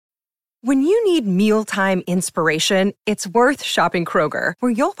When you need mealtime inspiration, it's worth shopping Kroger,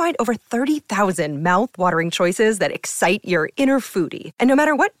 where you'll find over 30,000 mouth-watering choices that excite your inner foodie. And no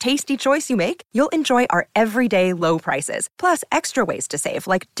matter what tasty choice you make, you'll enjoy our everyday low prices, plus extra ways to save,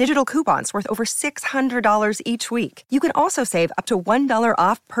 like digital coupons worth over $600 each week. You can also save up to $1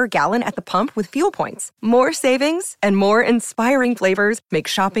 off per gallon at the pump with fuel points. More savings and more inspiring flavors make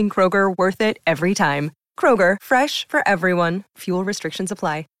shopping Kroger worth it every time. Kroger, fresh for everyone. Fuel restrictions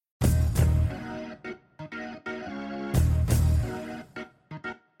apply.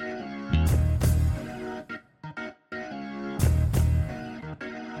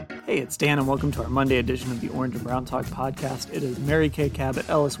 Hey, it's Dan, and welcome to our Monday edition of the Orange and Brown Talk podcast. It is Mary Kay Cabot,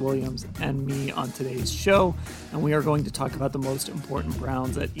 Ellis Williams, and me on today's show, and we are going to talk about the most important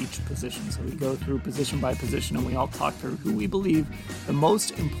Browns at each position. So we go through position by position, and we all talk through who we believe the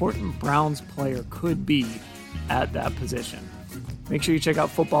most important Browns player could be at that position. Make sure you check out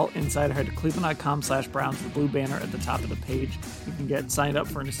Football Insider. Head to cleveland.com/Browns, the blue banner at the top of the page. You can get signed up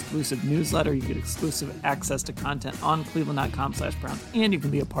for an exclusive newsletter. You get exclusive access to content on cleveland.com/Browns, and you can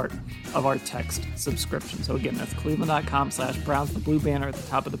be a part of our text subscription. So again, that's cleveland.com/Browns, the blue banner at the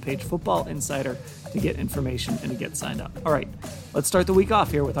top of the page, Football Insider, to get information and to get signed up. All right, let's start the week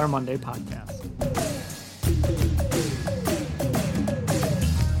off here with our Monday podcast.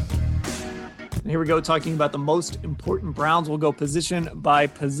 Here we go, talking about the most important Browns. We'll go position by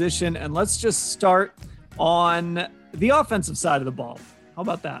position, and let's just start on the offensive side of the ball. How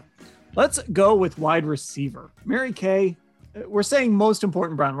about that? Let's go with wide receiver. Mary Kay, we're saying most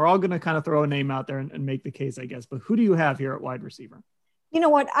important Brown. We're all going to kind of throw a name out there and make the case, I guess. But who do you have here at wide receiver? You know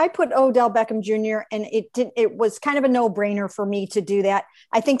what? I put Odell Beckham Jr., and it was kind of a no-brainer for me to do that.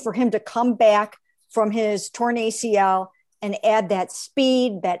 I think for him to come back from his torn ACL and add that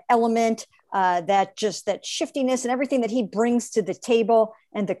speed, that element, that shiftiness and everything that he brings to the table,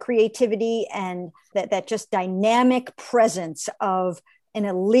 and the creativity and that just dynamic presence of an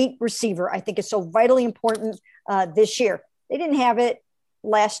elite receiver, I think is so vitally important this year. They didn't have it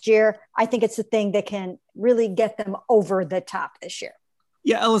last year. I think it's the thing that can really get them over the top this year.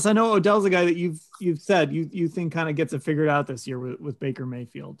 Yeah, Ellis, I know Odell's a guy that you've said you think kind of gets it figured out this year with Baker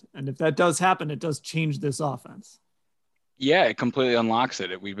Mayfield. And if that does happen, it does change this offense. Yeah, it completely unlocks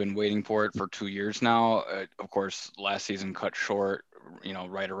it. We've been waiting for it for 2 years now. Of course, last season cut short,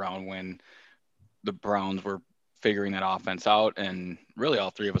 right around when the Browns were figuring that offense out. And really all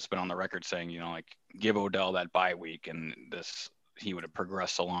three of us have been on the record saying, give Odell that bye week and he would have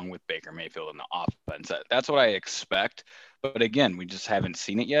progressed along with Baker Mayfield in the offense. That's what I expect. But again, we just haven't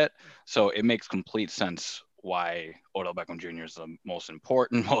seen it yet. So it makes complete sense why Odell Beckham Jr. is the most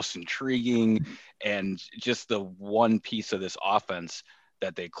important, most intriguing, and just the one piece of this offense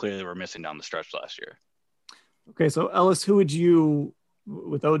that they clearly were missing down the stretch last year. Okay, so Ellis, who would you,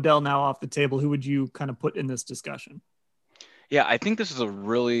 with Odell now off the table, who would you kind of put in this discussion? Yeah, I think this is a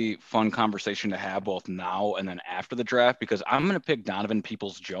really fun conversation to have both now and then after the draft, because I'm going to pick Donovan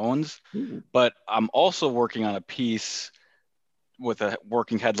Peoples-Jones, but I'm also working on a piece with a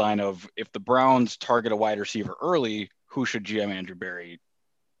working headline of, if the Browns target a wide receiver early, who should GM Andrew Berry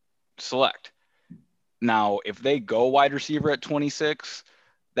select? Now, if they go wide receiver at 26,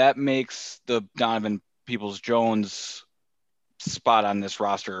 that makes the Donovan Peoples-Jones spot on this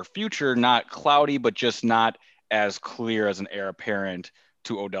roster future not cloudy, but just not as clear as an heir apparent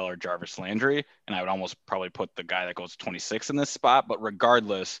to Odell or Jarvis Landry. And I would almost probably put the guy that goes 26 in this spot. But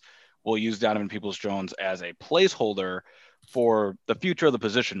regardless, we'll use Donovan Peoples-Jones as a placeholder for the future of the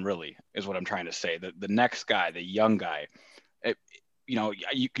position, really, is what I'm trying to say. The next guy, the young guy,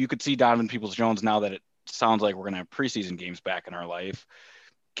 you could see Donovan Peoples-Jones, now that it sounds like we're going to have preseason games back in our life,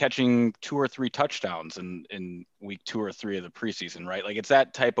 catching 2 or 3 touchdowns in week 2 or 3 of the preseason, right? Like, it's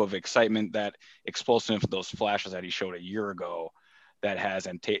that type of excitement, that explosive, those flashes that he showed a year ago, that has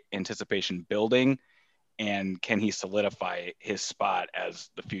anticipation building. And can he solidify his spot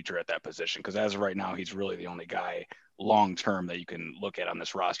as the future at that position? Because as of right now, he's really the only guy long-term that you can look at on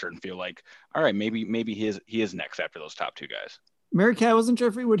this roster and feel like, all right, maybe he is next after those top 2 guys. Mary Kay, I wasn't sure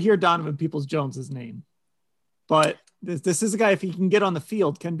if we would hear Donovan Peoples-Jones' name, but this is a guy, if he can get on the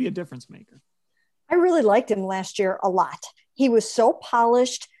field, can be a difference maker. I really liked him last year a lot. He was so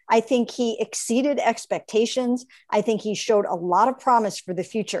polished. I think he exceeded expectations. I think he showed a lot of promise for the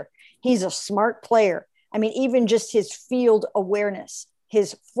future. He's a smart player. I mean, even just his field awareness,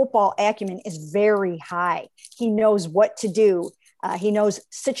 his football acumen is very high. He knows what to do. He knows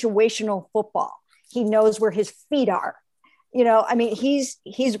situational football. He knows where his feet are.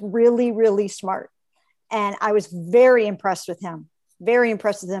 He's really, really smart. And I was very impressed with him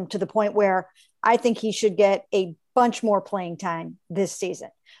to the point where I think he should get a bunch more playing time this season.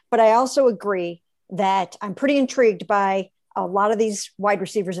 But I also agree that I'm pretty intrigued by a lot of these wide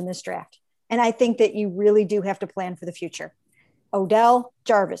receivers in this draft. And I think that you really do have to plan for the future. Odell,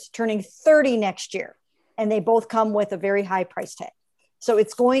 Jarvis, turning 30 next year, and they both come with a very high price tag. So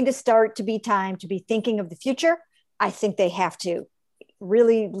it's going to start to be time to be thinking of the future. I think they have to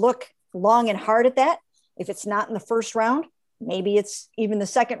really look long and hard at that. If it's not in the first round, maybe it's even the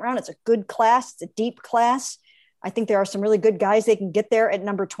second round. It's a good class. It's a deep class. I think there are some really good guys they can get there at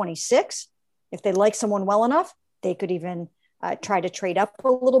number 26. If they like someone well enough, they could even try to trade up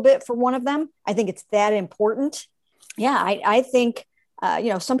a little bit for one of them. I think it's that important. Yeah, I think,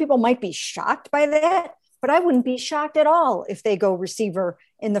 some people might be shocked by that, but I wouldn't be shocked at all if they go receiver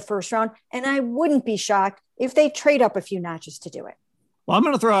in the first round. And I wouldn't be shocked if they trade up a few notches to do it. Well, I'm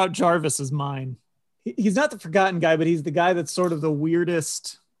going to throw out Jarvis as mine. He's not the forgotten guy, but he's the guy that's sort of the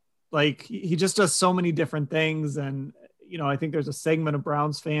weirdest. Like, he just does so many different things. And, I think there's a segment of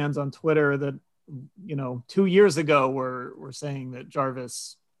Browns fans on Twitter that, 2 years ago were saying that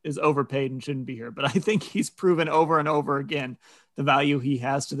Jarvis is overpaid and shouldn't be here. But I think he's proven over and over again the value he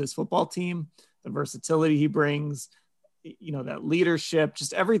has to this football team, the versatility he brings, that leadership,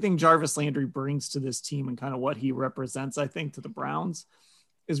 just everything Jarvis Landry brings to this team and kind of what he represents, I think, to the Browns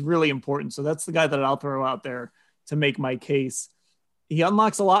is really important. So that's the guy that I'll throw out there to make my case. He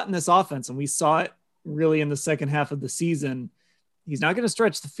unlocks a lot in this offense, and we saw it really in the second half of the season. He's not going to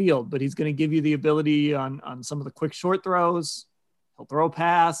stretch the field, but he's going to give you the ability on some of the quick short throws. He'll throw a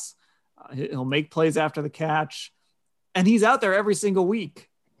pass. He'll make plays after the catch. And he's out there every single week.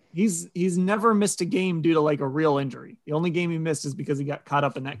 He's never missed a game due to like a real injury. The only game he missed is because he got caught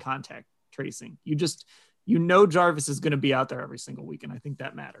up in that contact tracing. Jarvis is going to be out there every single week, and I think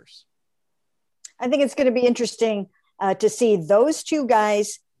that matters. I think it's going to be interesting to see those two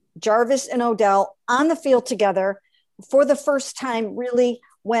guys, Jarvis and Odell, on the field together for the first time, really,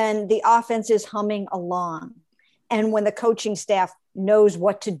 when the offense is humming along and when the coaching staff knows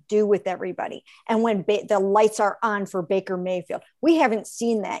what to do with everybody and when the lights are on for Baker Mayfield. We haven't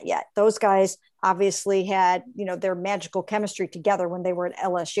seen that yet. Those guys obviously had, their magical chemistry together when they were at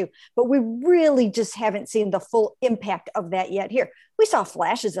LSU, but we really just haven't seen the full impact of that yet here. We saw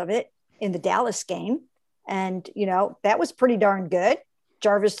flashes of it in the Dallas game, and, that was pretty darn good.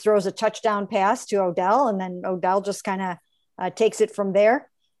 Jarvis throws a touchdown pass to Odell, and then Odell just kind of takes it from there.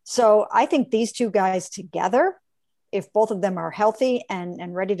 So I think these two guys together, if both of them are healthy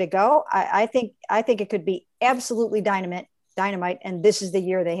and ready to go, I think it could be absolutely dynamite. And this is the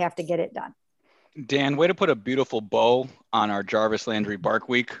year they have to get it done. Dan, way to put a beautiful bow on our Jarvis Landry Bark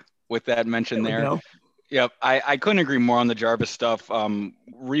Week with that mention there. Yep. I couldn't agree more on the Jarvis stuff.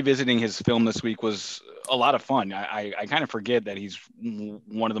 Revisiting his film this week was a lot of fun. I kind of forget that he's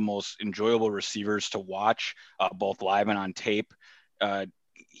one of the most enjoyable receivers to watch, both live and on tape.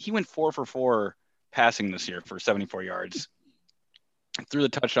 He went 4 for 4 passing this year for 74 yards, threw the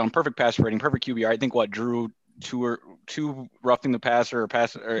touchdown, perfect pass rating, perfect QBR. I think drew two roughing the passer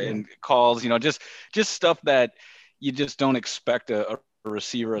and calls, just stuff that you just don't expect a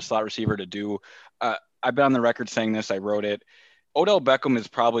slot receiver to do. I've been on the record saying this. I wrote it. Odell Beckham is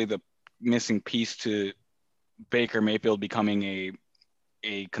probably the missing piece to Baker Mayfield becoming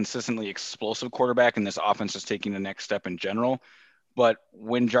a consistently explosive quarterback, and this offense is taking the next step in general. But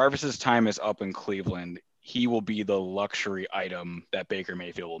when Jarvis's time is up in Cleveland, he will be the luxury item that Baker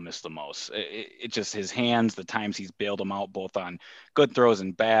Mayfield will miss the most. It just his hands, the times he's bailed him out, both on good throws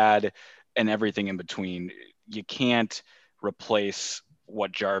and bad and everything in between. You can't replace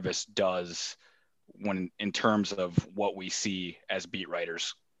what Jarvis does in terms of what we see as beat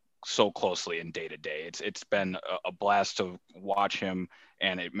writers so closely in day to day. It's been a blast to watch him,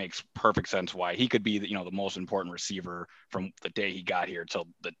 and it makes perfect sense why he could be the most important receiver from the day he got here till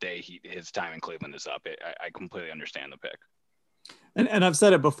the day his time in Cleveland is up. I completely understand the pick. And I've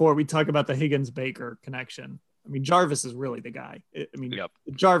said it before. We talk about the Higgins-Baker connection. I mean, Jarvis is really the guy. The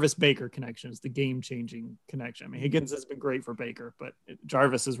Jarvis-Baker connection is the game-changing connection. I mean, Higgins has been great for Baker, but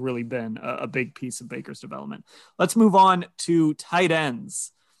Jarvis has really been a big piece of Baker's development. Let's move on to tight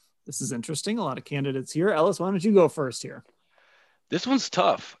ends. This is interesting. A lot of candidates here. Ellis, why don't you go first here? This one's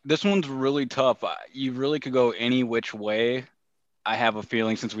tough. This one's really tough. You really could go any which way. I have a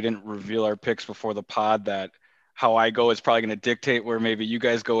feeling, since we didn't reveal our picks before the pod, that how I go is probably going to dictate where maybe you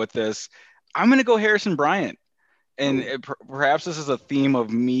guys go with this. I'm going to go Harrison Bryant. And perhaps this is a theme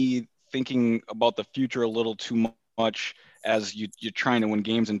of me thinking about the future a little too much as you're trying to win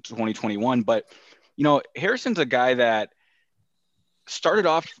games in 2021. But, Harrison's a guy that started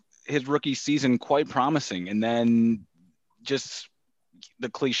off his rookie season quite promising, and then just the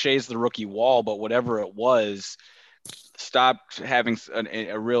cliches, the rookie wall, but whatever it was, stopped having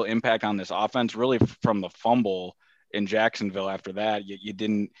a real impact on this offense, really from the fumble in Jacksonville. After that, you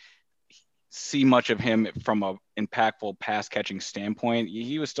didn't see much of him from a impactful pass catching standpoint.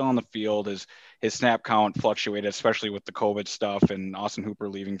 He was still on the field. His snap count fluctuated, especially with the COVID stuff and Austin Hooper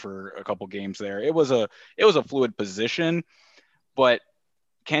leaving for a couple games there. It was a fluid position, but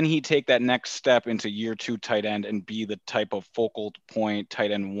can he take that next step into year 2 tight end and be the type of focal point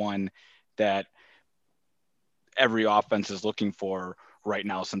tight end 1 that every offense is looking for right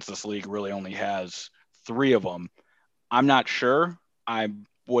now, since this league really only has 3 of them? I'm not sure. I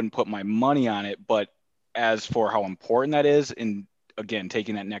wouldn't put my money on it, but as for how important that is in, again,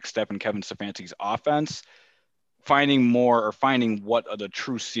 taking that next step in Kevin Stefanski's offense, finding what the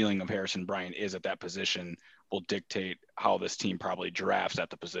true ceiling of Harrison Bryant is at that position will dictate how this team probably drafts at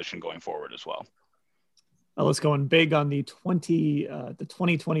the position going forward as well. Let's going big on the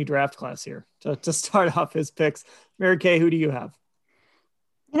 2020 draft class here to start off his picks. Mary Kay, who do you have?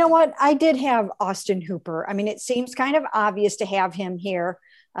 You know what? I did have Austin Hooper. I mean, it seems kind of obvious to have him here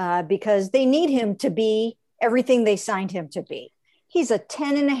because they need him to be everything they signed him to be. He's a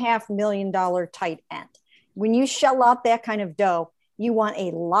 $10.5 million tight end. When you shell out that kind of dough, you want a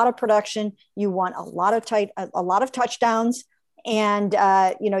lot of production. You want a lot of touchdowns, and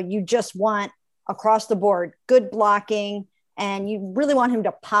you just want across the board good blocking, and you really want him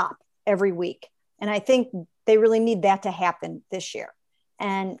to pop every week. And I think they really need that to happen this year.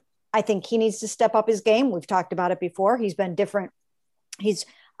 And I think he needs to step up his game. We've talked about it before. He's been different. He's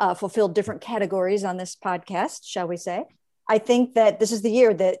fulfilled different categories on this podcast, shall we say. I think that this is the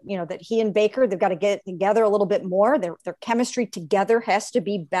year that, that he and Baker, they've got to get together a little bit more. Their chemistry together has to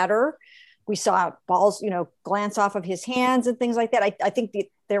be better. We saw balls, glance off of his hands and things like that. I think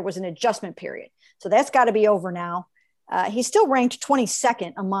there was an adjustment period. So that's got to be over now. He's still ranked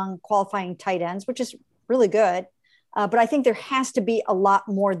 22nd among qualifying tight ends, which is really good. But I think there has to be a lot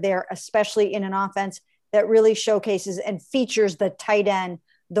more there, especially in an offense that really showcases and features the tight end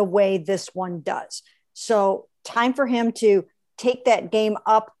the way this one does. So time for him to take that game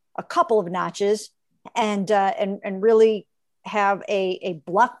up a couple of notches and really have a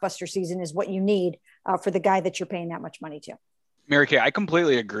blockbuster season is what you need for the guy that you're paying that much money to. Mary Kay, I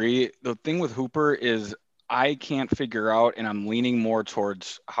completely agree. The thing with Hooper is I can't figure out, and I'm leaning more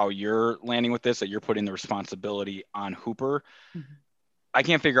towards how you're landing with this, that you're putting the responsibility on Hooper. Mm-hmm. I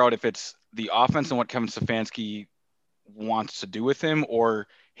can't figure out if it's the offense and what Kevin Stefanski wants to do with him or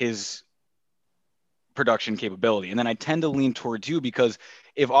his production capability. And then I tend to lean towards you, because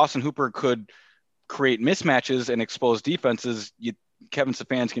if Austin Hooper could create mismatches and expose defenses, Kevin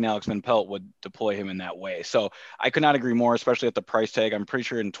Stefanski and Alex Van Pelt would deploy him in that way. So I could not agree more, especially at the price tag. I'm pretty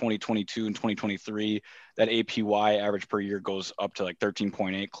sure in 2022 and 2023, that APY average per year goes up to like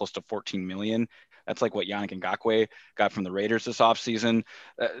 13.8, close to 14 million. That's like what Yannick Ngakoue got from the Raiders this offseason.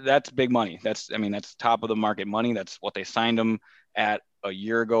 That's big money. That's top of the market money. That's what they signed him at a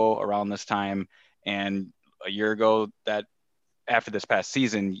year ago around this time. And a year ago, that after this past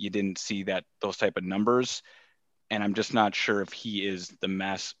season, you didn't see those type of numbers. And I'm just not sure if he is the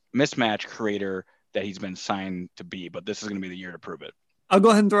mismatch creator that he's been signed to be, but this is going to be the year to prove it. I'll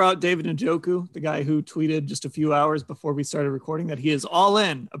go ahead and throw out David Njoku, the guy who tweeted just a few hours before we started recording that he is all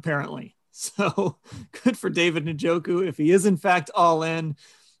in, apparently. So good for David Njoku. If he is in fact all in,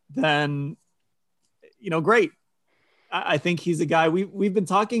 then, great. I think he's a guy we've been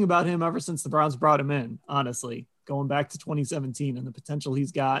talking about him ever since the Browns brought him in, honestly, going back to 2017 and the potential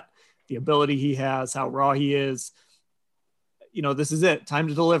he's got, the ability he has, how raw he is. This is it. Time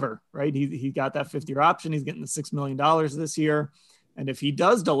to deliver, right? He got that 5th-year option. He's getting the $6 million this year. And if he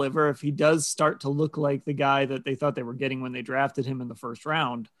does deliver, if he does start to look like the guy that they thought they were getting when they drafted him in the first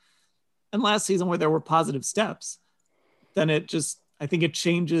round, and last season where there were positive steps, then I think it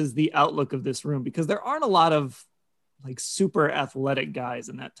changes the outlook of this room, because there aren't a lot of like super athletic guys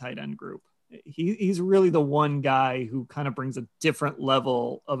in that tight end group. He's really the one guy who kind of brings a different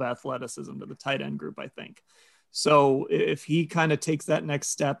level of athleticism to the tight end group, I think. So if he kind of takes that next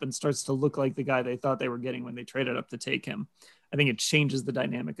step and starts to look like the guy they thought they were getting when they traded up to take him, I think it changes the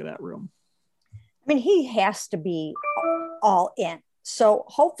dynamic of that room. I mean, he has to be all in. So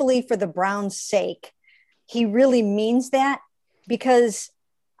hopefully for the Browns' sake, he really means that, because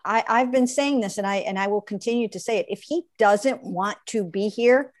I've been saying this and I will continue to say it. If he doesn't want to be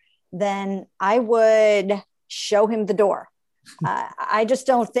here, then I would show him the door. I just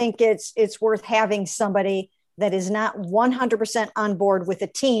don't think it's worth having somebody that is not 100% on board with a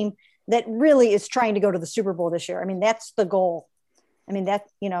team that really is trying to go to the Super Bowl this year. I mean, that's the goal. I mean, that,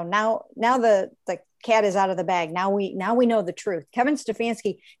 now the cat is out of the bag. Now we know the truth. Kevin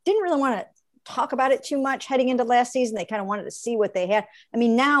Stefanski didn't really want to talk about it too much heading into last season. They kind of wanted to see what they had. I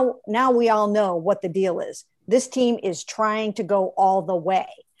mean, now we all know what the deal is. This team is trying to go all the way.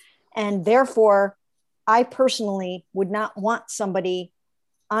 And therefore, I personally would not want somebody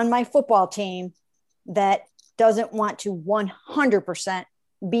on my football team that doesn't want to 100%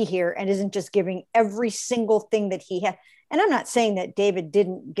 be here and isn't just giving every single thing that he had. And I'm not saying that David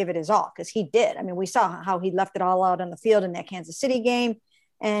didn't give it his all, because he did. I mean, we saw how he left it all out on the field in that Kansas City game.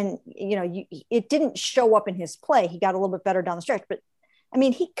 And, it didn't show up in his play. He got a little bit better down the stretch. But, I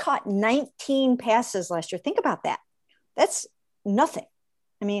mean, he caught 19 passes last year. Think about that. That's nothing.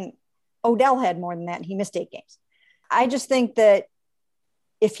 I mean, Odell had more than that, and he missed 8 games. I just think that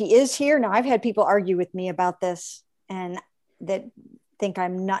if he is here, now I've had people argue with me about this and that think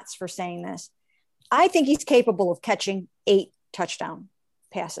I'm nuts for saying this. I think he's capable of catching 8 touchdown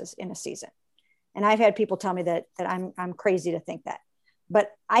passes in a season. And I've had people tell me that I'm crazy to think that.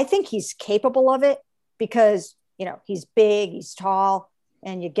 But I think he's capable of it because, he's big, he's tall,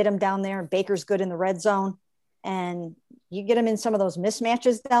 and you get him down there, and Baker's good in the red zone, and you get him in some of those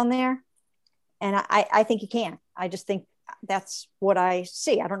mismatches down there. And I think he can. I just think that's what I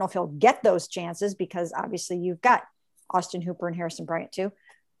see. I don't know if he'll get those chances because obviously you've got Austin Hooper and Harrison Bryant too,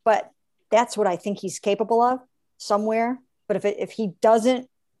 but that's what I think he's capable of somewhere. But if he doesn't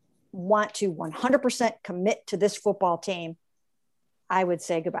want to 100% commit to this football team, I would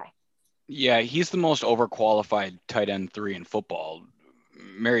say goodbye. Yeah, he's the most overqualified tight end 3 in football.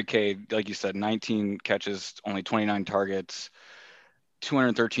 Mary Kay, like you said, 19 catches, only 29 targets,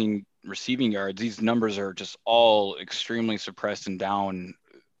 213 receiving yards. These numbers are just all extremely suppressed and down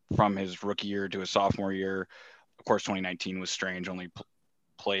from his rookie year to his sophomore year. Of course, 2019 was strange, only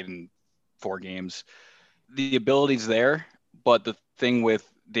played in 4 games. The ability's there, but the thing with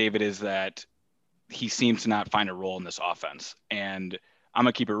David is that he seems to not find a role in this offense. And I'm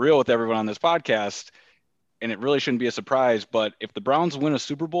going to keep it real with everyone on this podcast, and it really shouldn't be a surprise, but if the Browns win a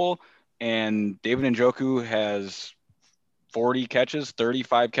Super Bowl and David Njoku has 40 catches,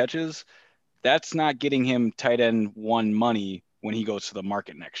 35 catches, that's not getting him tight end 1 money when he goes to the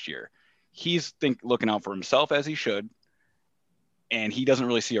market next year. He's looking out for himself, as he should, and he doesn't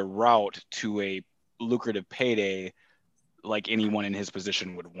really see a route to a lucrative payday like anyone in his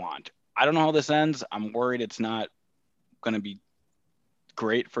position would want. I don't know how this ends. I'm worried it's not going to be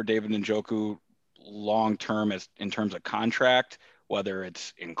great for David Njoku long-term in terms of contract, whether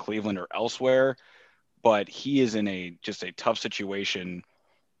it's in Cleveland or elsewhere, but he is in just a tough situation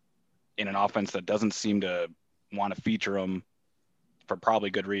in an offense that doesn't seem to want to feature him for probably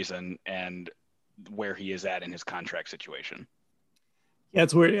good reason, and where he is at in his contract situation. Yeah,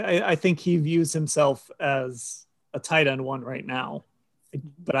 it's weird. I think he views himself as a tight end 1 right now,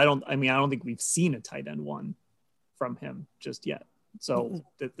 but I don't think we've seen a tight end 1 from him just yet. So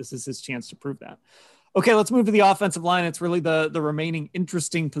this is his chance to prove that. Okay, let's move to the offensive line. It's really the remaining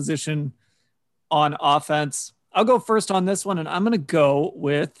interesting position on offense. I'll go first on this one, and I'm going to go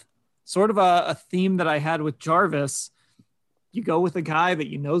with sort of a theme that I had with Jarvis. You go with a guy that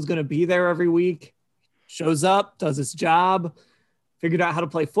you know is going to be there every week, shows up, does his job, figured out how to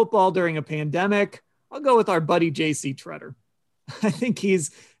play football during a pandemic. I'll go with our buddy J.C. Tretter. I think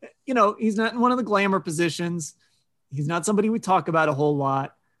he's not in one of the glamour positions. He's not somebody we talk about a whole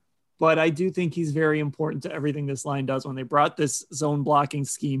lot, but I do think he's very important to everything this line does. When they brought this zone blocking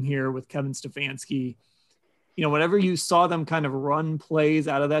scheme here with Kevin Stefanski, whenever you saw them kind of run plays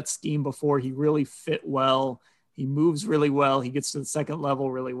out of that scheme before, he really fit well. He moves really well. He gets to the second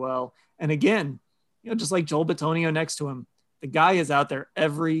level really well. And again, just like Joel Bitonio next to him, the guy is out there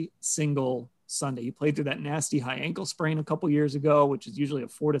every single Sunday. He played through that nasty high ankle sprain a couple years ago, which is usually a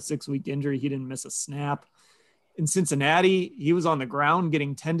 4 to 6 week injury. He didn't miss a snap. In Cincinnati, he was on the ground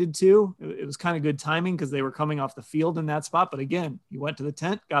getting tended to. It was kind of good timing because they were coming off the field in that spot. But again, he went to the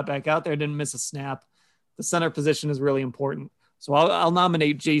tent, got back out there, didn't miss a snap. The center position is really important. So I'll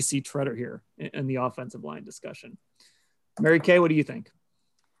nominate J.C. Tretter here in the offensive line discussion. Mary Kay, what do you think?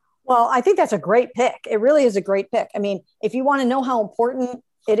 Well, I think that's a great pick. It really is a great pick. I mean, if you want to know how important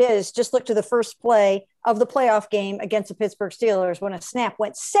it is, just look to the first play of the playoff game against the Pittsburgh Steelers when a snap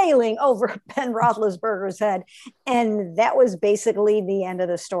went sailing over Ben Roethlisberger's head. And that was basically the end of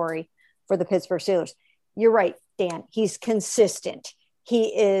the story for the Pittsburgh Steelers. You're right, Dan. He's consistent.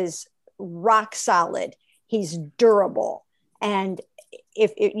 He is rock solid. He's durable. And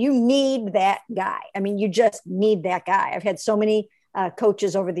if you need that guy, I mean, you just need that guy. I've had so many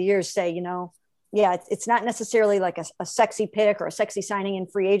coaches over the years say, yeah, it's not necessarily like a sexy pick or a sexy signing in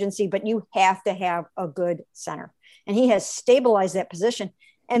free agency, but you have to have a good center. And he has stabilized that position.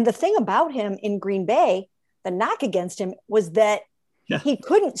 And the thing about him in Green Bay, the knock against him was that he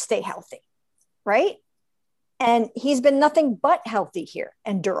couldn't stay healthy. right? And he's been nothing but healthy here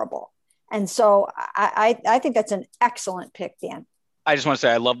and durable. And so I think that's an excellent pick, Dan. I just want to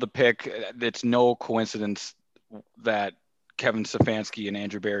say I love the pick. It's no coincidence that Kevin Stefanski and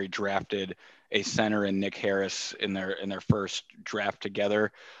Andrew Berry drafted a center and Nick Harris in their first draft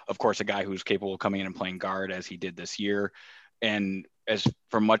together. Of course, a guy who's capable of coming in and playing guard as he did this year. And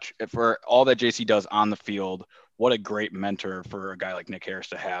for all that JC does on the field, what a great mentor for a guy like Nick Harris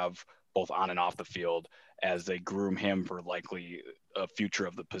to have both on and off the field as they groom him for likely a future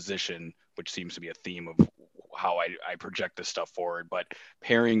of the position, which seems to be a theme of how I project this stuff forward. But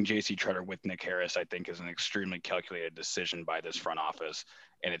pairing JC Tretter with Nick Harris, I think, is an extremely calculated decision by this front office,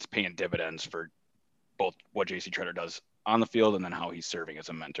 and it's paying dividends for both what JC Tretter does on the field and then how he's serving as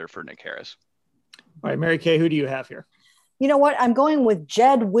a mentor for Nick Harris. All right, Mary Kay, who do you have here? You know what? I'm going with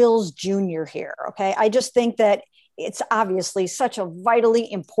Jed Wills Jr. here. Okay. I just think that it's obviously such a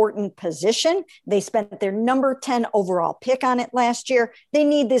vitally important position. They spent their number 10 overall pick on it last year. They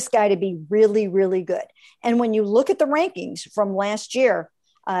need this guy to be really, really good. And when you look at the rankings from last year,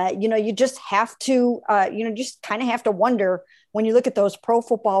 you just have to, just kind of have to wonder when you look at those Pro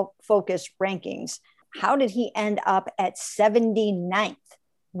Football Focus rankings, how did he end up at 79th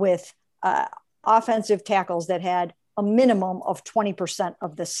with offensive tackles that had a minimum of 20%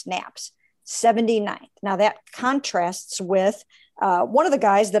 of the snaps? 79th. Now that contrasts with one of the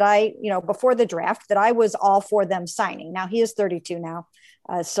guys that before the draft that I was all for them signing. Now he is 32 now.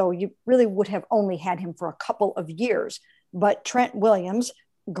 So you really would have only had him for a couple of years, but Trent Williams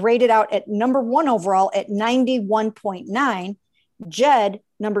graded out at number 1 overall at 91.9, Jed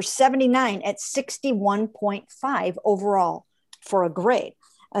number 79 at 61.5 overall for a grade.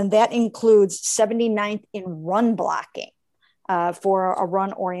 And that includes 79th in run blocking. For a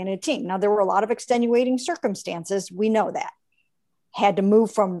run-oriented team. Now, there were a lot of extenuating circumstances. We know that. Had to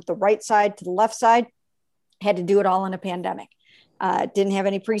move from the right side to the left side. Had to do it all in a pandemic. Didn't have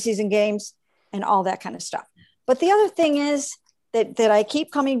any preseason games and all that kind of stuff. But the other thing is that I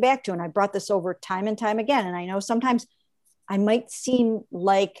keep coming back to, and I brought this over time and time again, and I know sometimes I might seem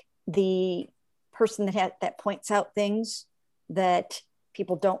like the person that points out things that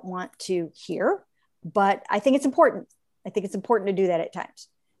people don't want to hear, but I think it's important. I think it's important to do that at times.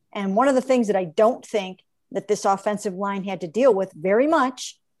 And one of the things that I don't think that this offensive line had to deal with very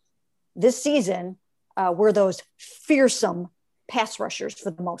much this season were those fearsome pass rushers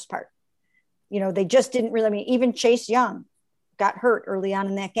for the most part. They just didn't really, even Chase Young got hurt early on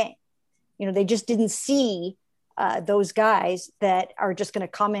in that game. They just didn't see those guys that are just going to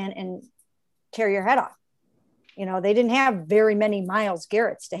come in and tear your head off. They didn't have very many Myles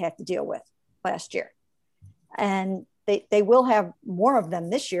Garretts to have to deal with last year. And they will have more of them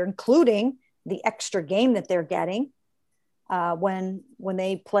this year, including the extra game that they're getting when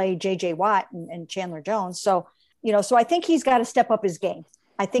they play JJ Watt and Chandler Jones. So, so I think he's got to step up his game.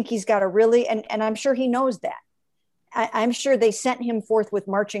 I think he's got to really, and I'm sure he knows that. I'm sure they sent him forth with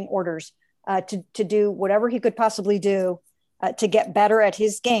marching orders to do whatever he could possibly do to get better at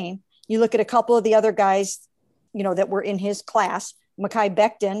his game. You look at a couple of the other guys, that were in his class. Mekhi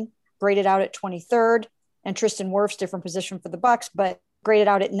Becton graded out at 23rd. And Tristan Wirfs, different position for the Bucs, but graded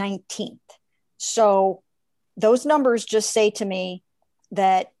out at 19th. So those numbers just say to me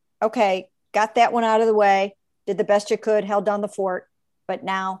that, okay, got that one out of the way, did the best you could, held down the fort, but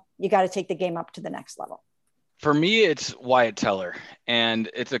now you got to take the game up to the next level. For me, it's Wyatt Teller, and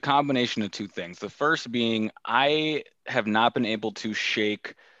it's a combination of two things. The first being I have not been able to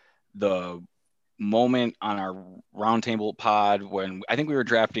shake the moment on our roundtable pod when I think we were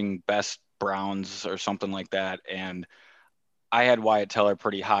drafting best Browns or something like that, and I had Wyatt Teller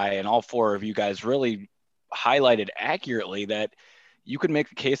pretty high, and all four of you guys really highlighted accurately that you could make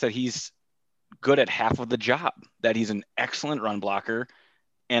the case that he's good at half of the job, that he's an excellent run blocker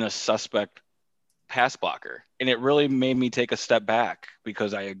and a suspect pass blocker. And it really made me take a step back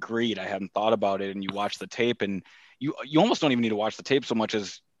because I agreed. I hadn't thought about it, and you watch the tape, and you almost don't even need to watch the tape so much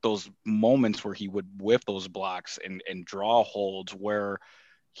as those moments where he would whiff those blocks and draw holds where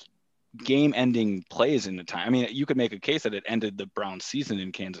game-ending plays in the time. I mean, you could make a case that it ended the Browns season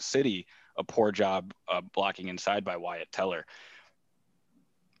in Kansas City, a poor job blocking inside by Wyatt Teller.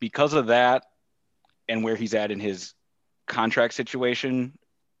 Because of that and where he's at in his contract situation,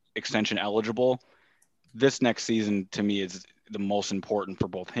 extension eligible, this next season to me is the most important for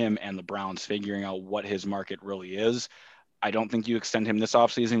both him and the Browns, figuring out what his market really is. I don't think you extend him this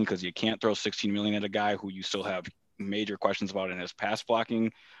offseason because you can't throw $16 million at a guy who you still have major questions about in his pass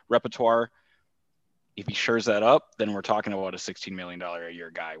blocking repertoire. If he shores that up, then we're talking about a $16 million a year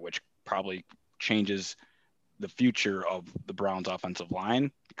guy, which probably changes the future of the Browns offensive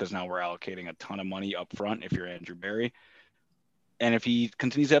line, because now we're allocating a ton of money up front if you're Andrew Berry. And if he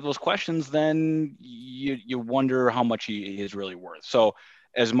continues to have those questions, then you wonder how much he is really worth. So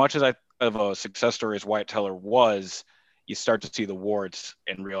as much as of a success story as Wyatt Teller was, you start to see the warts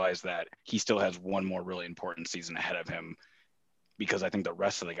and realize that he still has one more really important season ahead of him, because I think the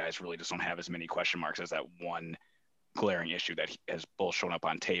rest of the guys really just don't have as many question marks as that one glaring issue that has both shown up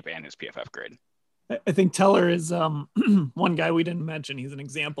on tape and his PFF grade. I think Teller is one guy we didn't mention. He's an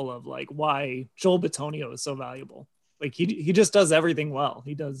example of like why Joel Bitonio is so valuable. Like he just does everything well.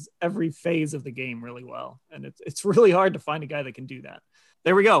 He does every phase of the game really well. And it's really hard to find a guy that can do that.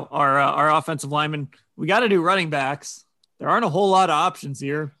 There we go. Our offensive linemen, we got to do running backs. There aren't a whole lot of options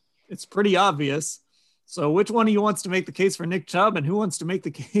here. It's pretty obvious. So which one of you wants to make the case for Nick Chubb and who wants to make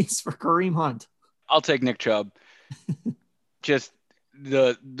the case for Kareem Hunt? I'll take Nick Chubb. Just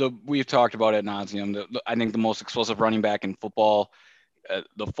we've talked about it ad nauseum. I think the most explosive running back in football,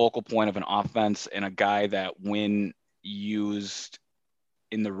 the focal point of an offense, and a guy that when used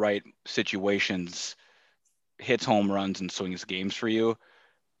in the right situations hits home runs and swings games for you.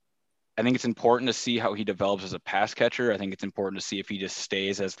 I think it's important to see how he develops as a pass catcher. I think it's important to see if he just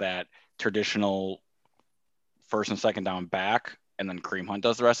stays as that traditional first and second down back, and then Kareem Hunt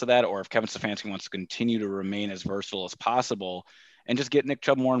does the rest of that, or if Kevin Stefanski wants to continue to remain as versatile as possible and just get Nick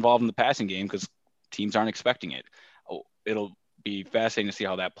Chubb more involved in the passing game because teams aren't expecting it. It'll be fascinating to see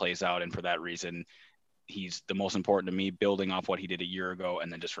how that plays out, and for that reason, he's the most important to me, building off what he did a year ago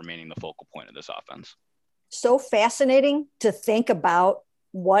and then just remaining the focal point of this offense. So fascinating to think about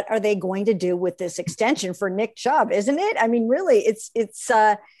what are they going to do with this extension for Nick Chubb, isn't it? I mean, really, it's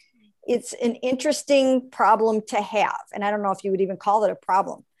an interesting problem to have. And I don't know if you would even call it a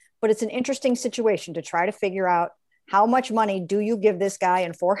problem, but it's an interesting situation to try to figure out how much money do you give this guy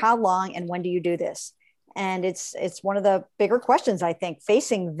and for how long, and when do you do this? And it's one of the bigger questions, I think,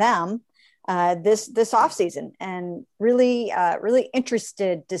 facing them this offseason, and really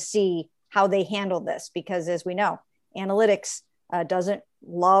interested to see how they handle this, because as we know, analytics doesn't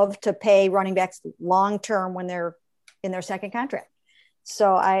love to pay running backs long-term when they're in their second contract.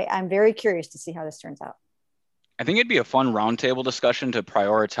 So I'm very curious to see how this turns out. I think it'd be a fun roundtable discussion to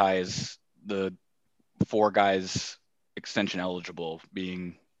prioritize the four guys extension eligible,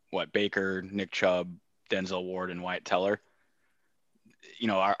 being Baker, Nick Chubb, Denzel Ward, and Wyatt Teller. You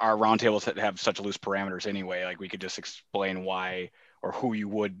know, our roundtables have such loose parameters anyway. Like we could just explain why or who you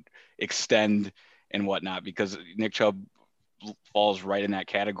would extend and whatnot, because Nick Chubb falls right in that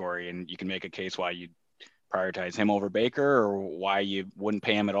category, and you can make a case why you prioritize him over Baker or why you wouldn't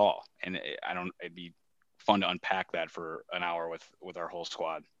pay him at all. And it'd be fun to unpack that for an hour with our whole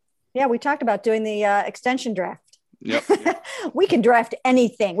squad. Yeah, we talked about doing the extension draft. Yep. We can draft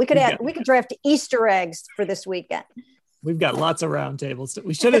anything. We could draft Easter eggs for this weekend. We've got lots of roundtables.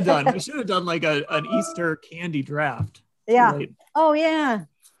 We should have done like an Easter candy draft. Yeah. Oh yeah.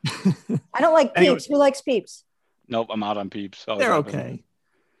 I don't like Peeps. Who likes Peeps? Nope, I'm out on Peeps. They're okay,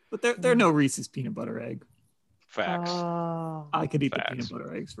 but they're no Reese's peanut butter egg. Facts. I could eat the peanut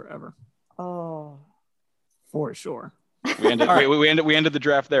butter eggs forever. Oh, for sure. We ended the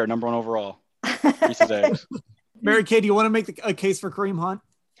draft there. Number one overall. Reese's eggs. Mary Kay, do you want to make a case for Kareem Hunt?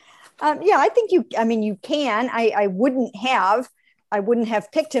 Yeah, I think you can. I wouldn't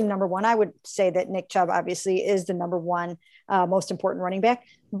have picked him number one. I would say that Nick Chubb obviously is the number one most important running back,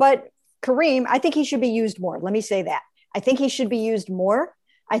 but Kareem, I think he should be used more. Let me say that. I think he should be used more.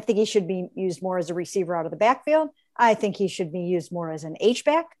 I think he should be used more as a receiver out of the backfield. I think he should be used more as an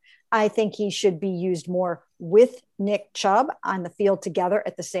H-back. I think he should be used more with Nick Chubb on the field together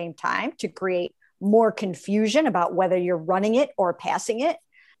at the same time to create more confusion about whether you're running it or passing it.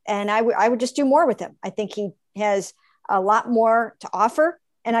 And I would just do more with him. I think he has a lot more to offer,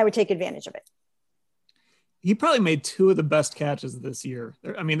 and I would take advantage of it. He probably made two of the best catches this year.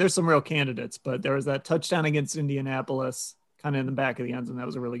 I mean, there's some real candidates, but there was that touchdown against Indianapolis, kind of in the back of the end zone. That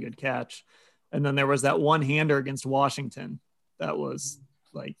was a really good catch. And then there was that one-hander against Washington. That was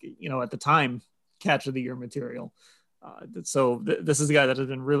like, at the time, catch of the year material. So this is a guy that has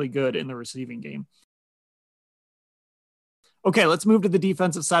been really good in the receiving game. Okay, let's move to the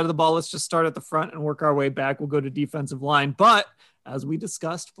defensive side of the ball. Let's just start at the front and work our way back. We'll go to defensive line. But as we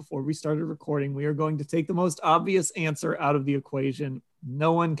discussed before we started recording, we are going to take the most obvious answer out of the equation.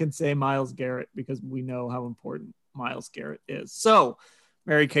 No one can say Myles Garrett because we know how important Myles Garrett is. So,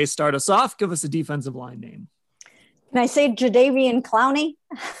 Mary Kay, start us off. Give us a defensive line name. Can I say Jadeveon Clowney?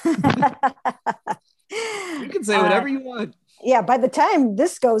 You can say whatever you want. Yeah, by the time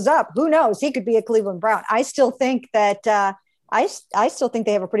this goes up, who knows? He could be a Cleveland Brown. I still think that I still think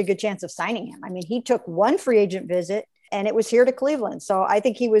they have a pretty good chance of signing him. I mean, he took one free agent visit and it was here to Cleveland. So I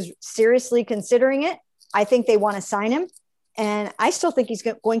think he was seriously considering it. I think they want to sign him. And I still think he's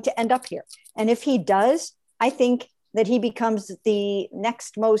going to end up here. And if he does, I think that he becomes the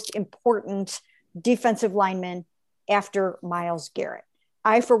next most important defensive lineman after Myles Garrett.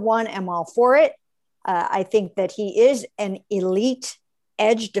 I, for one, am all for it. I think that he is an elite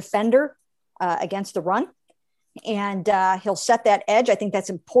edge defender against the run. And he'll set that edge. I think that's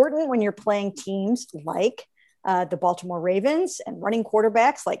important when you're playing teams like the Baltimore Ravens and running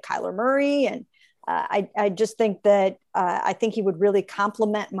quarterbacks like Kyler Murray. And I just think that I think he would really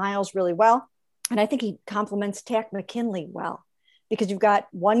complement Myles really well. And I think he complements Takk McKinley well, because you've got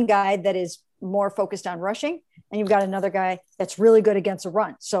one guy that is more focused on rushing and you've got another guy that's really good against a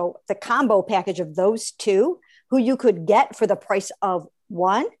run. So the combo package of those two, who you could get for the price of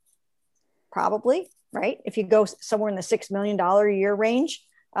one, probably, right? If you go somewhere in the $6 million a year range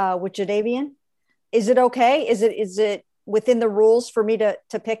with Jadeveon, is it okay? Is it within the rules for me to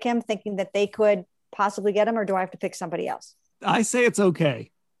pick him, thinking that they could possibly get him, or do I have to pick somebody else? I say it's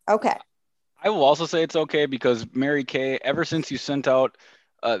okay. Okay. I will also say it's okay because Mary Kay, ever since you sent out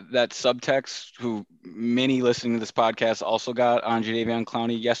that subtext, who many listening to this podcast also got on Jadeveon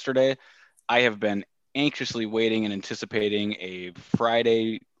Clowney yesterday, I have been anxiously waiting and anticipating a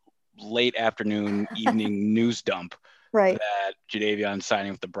Friday late afternoon evening news dump Right. that Jadeveon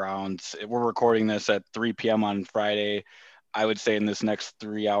signing with the Browns. We're recording this at 3 p.m. on Friday. I would say in this next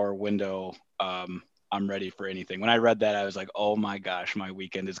 3-hour window, I'm ready for anything. When I read that, I was like, oh my gosh, my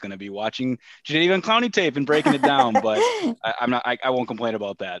weekend is going to be watching Jadeveon Clowney tape and breaking it down, but I won't complain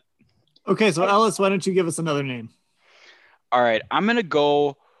about that. Okay. So Ellis, why don't you give us another name? All right. I'm going to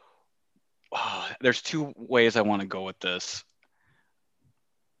go. There's two ways I want to go with this.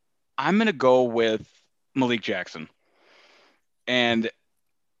 I'm going to go with Malik Jackson. And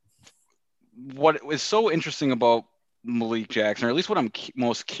what is so interesting about Malik Jackson, or at least what I'm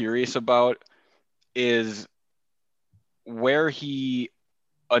most curious about, is where he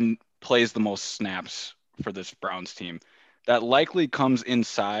plays the most snaps for this Browns team. That likely comes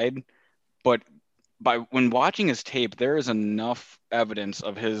inside, but when watching his tape, there is enough evidence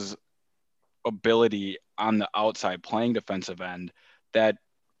of his ability on the outside playing defensive end that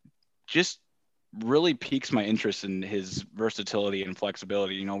just really piques my interest in his versatility and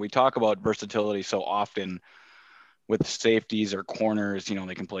flexibility. You know, we talk about versatility so often with safeties or corners. You know,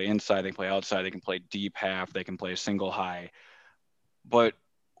 they can play inside, they can play outside, they can play deep half, they can play single high. But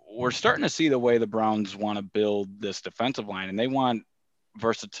we're starting to see the way the Browns want to build this defensive line, and they want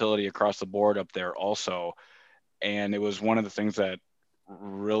versatility across the board up there also. And it was one of the things that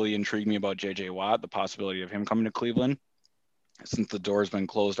really intrigued me about J.J. Watt, the possibility of him coming to Cleveland. Since the door's been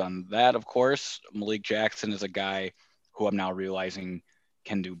closed on that, of course, Malik Jackson is a guy who I'm now realizing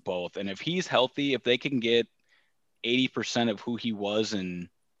can do both. And if he's healthy, if they can get 80% of who he was in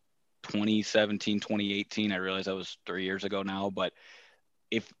 2017, 2018, I realize that was 3 years ago now, but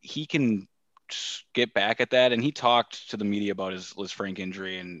if he can get back at that, and he talked to the media about his Lisfranc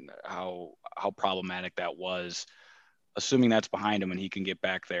injury and how problematic that was, assuming that's behind him and he can get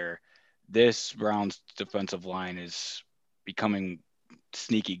back there, this Browns defensive line is becoming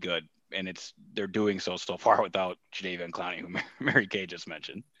sneaky good, and they're doing so far without Jadeveon Clowney, who Mary Kay just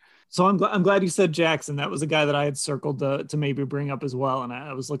mentioned. So I'm glad you said Jackson. That was a guy that I had circled to maybe bring up as well, and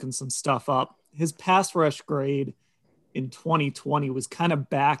I was looking some stuff up. His pass rush grade in 2020 was kind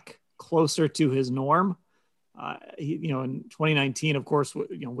of back closer to his norm. In 2019, of course,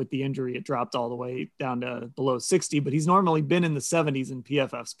 with the injury, it dropped all the way down to below 60, but he's normally been in the 70s in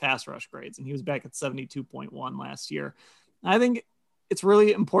PFF's pass rush grades, and he was back at 72.1 last year. I think it's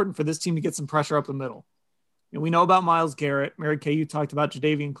really important for this team to get some pressure up the middle. We know about Myles Garrett. Mary Kay, you talked about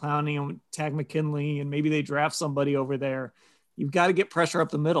Jadeveon Clowney and Takk McKinley, and maybe they draft somebody over there. You've got to get pressure up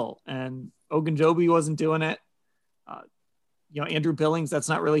the middle, and Ogunjobi wasn't doing it. Andrew Billings, that's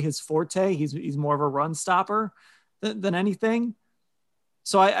not really his forte. He's more of a run stopper than anything.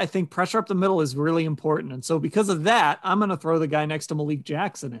 So I think pressure up the middle is really important. And so because of that, I'm going to throw the guy next to Malik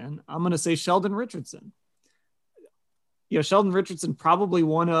Jackson in. I'm going to say Sheldon Richardson. Sheldon Richardson, probably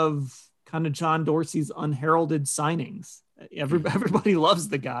one of kind of John Dorsey's unheralded signings. Everybody loves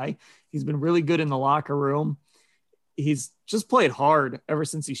the guy. He's been really good in the locker room. He's just played hard ever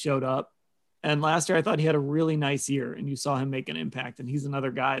since he showed up. And last year, I thought he had a really nice year, and you saw him make an impact. And he's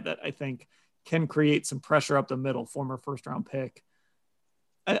another guy that I think can create some pressure up the middle, former first-round pick.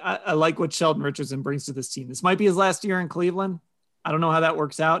 I like what Sheldon Richardson brings to this team. This might be his last year in Cleveland. I don't know how that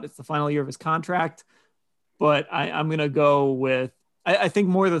works out. It's the final year of his contract. But I'm going to go with, I think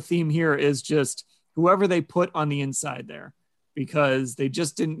more of the theme here is just whoever they put on the inside there. because they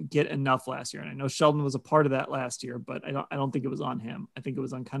just didn't get enough last year. And I know Sheldon was a part of that last year, but I don't think it was on him. I think it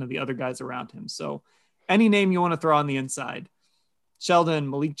was on kind of the other guys around him. So any name you want to throw on the inside, Sheldon,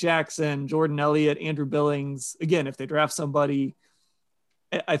 Malik Jackson, Jordan Elliott, Andrew Billings. Again, if they draft somebody,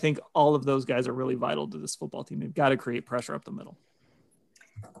 I think all of those guys are really vital to this football team. They've got to create pressure up the middle.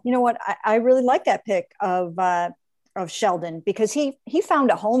 You know what? I really like that pick of Sheldon because he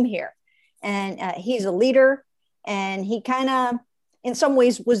found a home here, and he's a leader, and he kind of, in some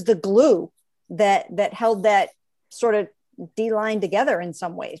ways, was the glue that held that sort of D-line together in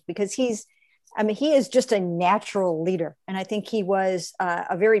some ways, because he is just a natural leader. And I think he was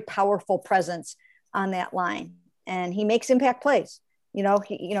a very powerful presence on that line, and he makes impact plays. He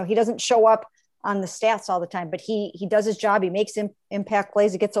doesn't show up on the stats all the time, but he does his job. He makes impact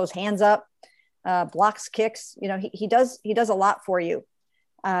plays. He gets those hands up, blocks kicks. He does a lot for you.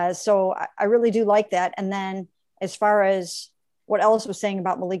 So I really do like that. And then as far as what Ellis was saying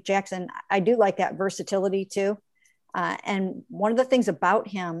about Malik Jackson, I do like that versatility too. And one of the things about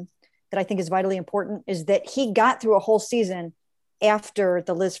him that I think is vitally important is that he got through a whole season after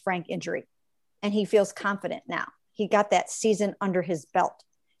the Liz Frank injury, and he feels confident now. He got that season under his belt.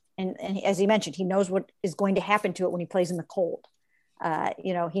 And as he mentioned, he knows what is going to happen to it when he plays in the cold.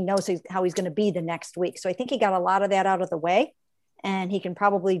 He knows how he's going to be the next week. So I think he got a lot of that out of the way, and he can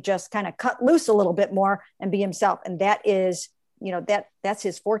probably just kind of cut loose a little bit more and be himself. And that is, that's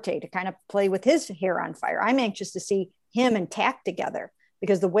his forte, to kind of play with his hair on fire. I'm anxious to see him and Tack together,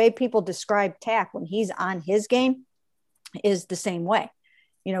 because the way people describe Tack when he's on his game is the same way,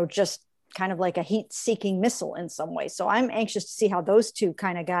 just kind of like a heat-seeking missile in some way. So I'm anxious to see how those two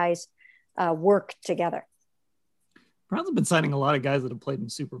kind of guys work together. Browns have been signing a lot of guys that have played in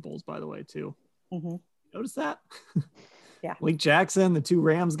Super Bowls, by the way, too. Mm-hmm. Notice that? Yeah. Malik Jackson, the two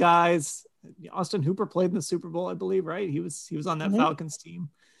Rams guys. Austin Hooper played in the Super Bowl, I believe, right? He was on that Falcons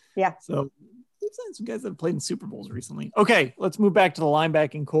team. Yeah. So we've signed some guys that have played in Super Bowls recently. Okay, let's move back to the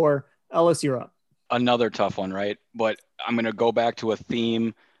linebacking core. Ellis, you're up. Another tough one, right? But I'm going to go back to a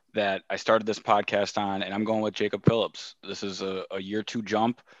theme that I started this podcast on, and I'm going with Jacob Phillips. This is a year two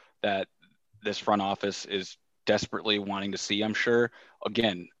jump that this front office is desperately wanting to see, I'm sure.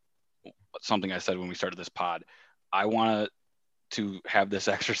 Again, something I said when we started this pod, I want to have this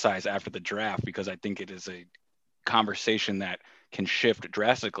exercise after the draft, because I think it is a conversation that can shift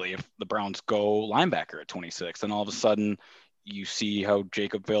drastically if the Browns go linebacker at 26. And all of a sudden you see how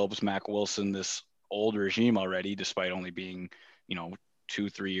Jacob Phillips, Mack Wilson, this old regime already, despite only being,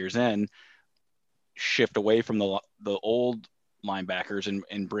 2-3 years in, shift away from the old linebackers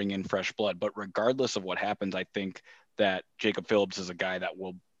and bring in fresh blood. But regardless of what happens, I think that Jacob Phillips is a guy that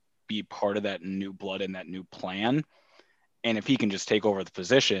will be part of that new blood and that new plan. And if he can just take over the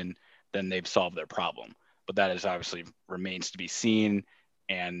position, then they've solved their problem. But that is obviously remains to be seen,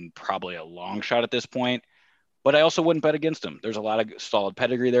 and probably a long shot at this point. But I also wouldn't bet against him. There's a lot of solid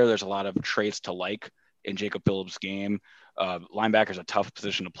pedigree there. There's a lot of traits to like in Jacob Phillips' game. Linebacker is a tough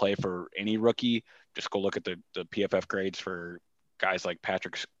position to play for any rookie. Just go look at the PFF grades for guys like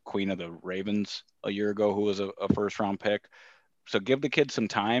Patrick Queen of the Ravens a year ago, who was a first-round pick. So give the kid some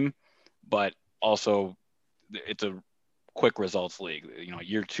time, but also it's a quick results league.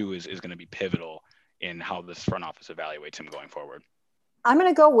 Year two is going to be pivotal in how this front office evaluates him going forward. I'm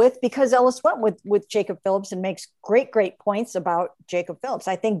going to go because Ellis went with Jacob Phillips and makes great points about Jacob Phillips.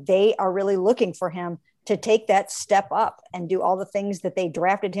 I think they are really looking for him to take that step up and do all the things that they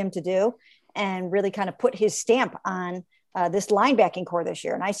drafted him to do, and really kind of put his stamp on this linebacking core this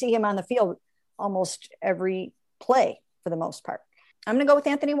year. And I see him on the field almost every play for the most part. I'm going to go with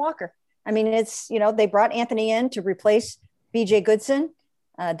Anthony Walker. I mean, it's, they brought Anthony in to replace BJ Goodson.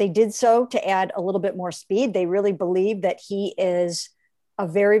 They did so to add a little bit more speed. They really believe that he is a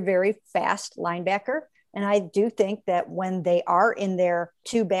very, very fast linebacker. And I do think that when they are in their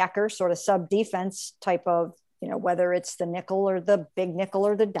two backer sort of sub defense type of, whether it's the nickel or the big nickel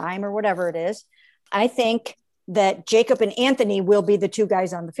or the dime or whatever it is, I think that Jacob and Anthony will be the two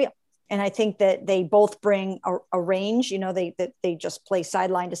guys on the field. And I think that they both bring a range, they just play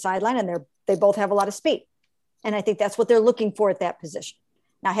sideline to sideline, and they both have a lot of speed. And I think that's what they're looking for at that position.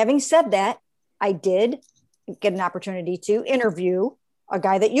 Now, having said that, I did get an opportunity to interview a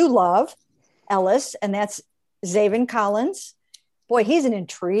guy that you love, Ellis, and that's Zaven Collins. Boy, he's an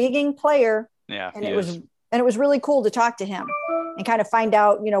intriguing player. Yeah, and it was really cool to talk to him and kind of find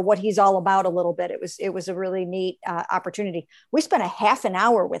out, what he's all about a little bit. It was a really neat opportunity. We spent a half an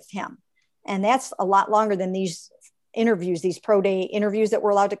hour with him, and that's a lot longer than these interviews, these pro day interviews that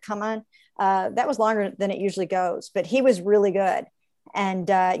we're allowed to come on. That was longer than it usually goes, but he was really good. And,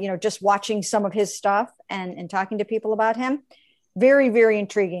 just watching some of his stuff and talking to people about him, very, very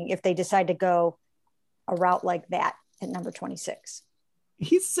intriguing if they decide to go a route like that at number 26.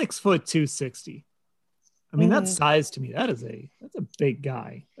 He's 6', 260. I mean, that size to me, that's a big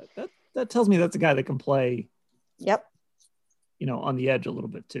guy. That tells me that's a guy that can play. Yep. On the edge a little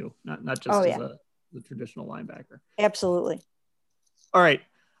bit too, not just as the traditional linebacker. Absolutely. All right.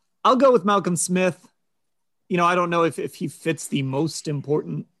 I'll go with Malcolm Smith. I don't know if he fits the most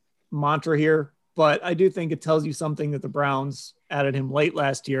important mantra here, but I do think it tells you something that the Browns added him late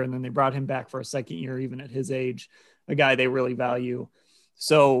last year, and then they brought him back for a second year, even at his age, a guy they really value.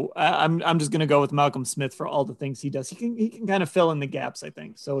 So I'm just going to go with Malcolm Smith for all the things he does. He can kind of fill in the gaps, I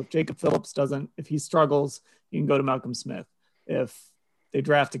think. So if Jacob Phillips if he struggles, you can go to Malcolm Smith. If they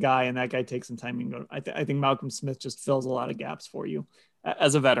draft a guy and that guy takes some time, you can go. I think Malcolm Smith just fills a lot of gaps for you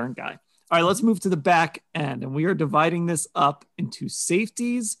as a veteran guy. All right, let's move to the back end, and we are dividing this up into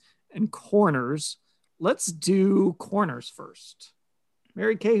safeties and corners. Let's do corners first.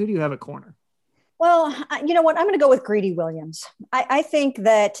 Mary Kay, who do you have at corner? Well, you know what? I'm going to go with Greedy Williams. I think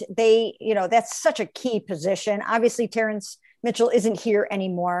that that's such a key position. Obviously, Terrence Mitchell isn't here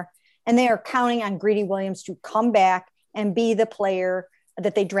anymore, and they are counting on Greedy Williams to come back and be the player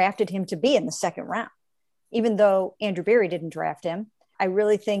that they drafted him to be in the second round. Even though Andrew Berry didn't draft him, I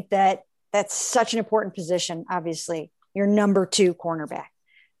really think that that's such an important position. Obviously, your number 2 cornerback.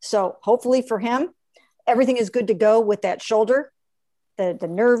 So hopefully for him, everything is good to go with that shoulder. The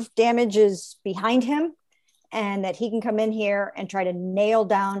nerve damage is behind him, and that he can come in here and try to nail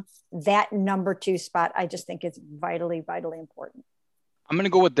down that number 2 spot. I just think it's vitally, vitally important. I'm going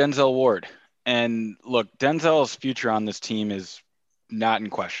to go with Denzel Ward. And look, Denzel's future on this team is not in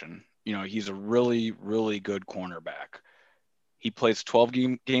question. He's a really, really good cornerback. He plays 12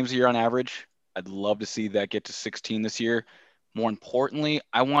 games a year on average. I'd love to see that get to 16 this year. More importantly,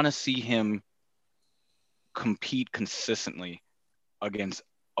 I want to see him compete consistently against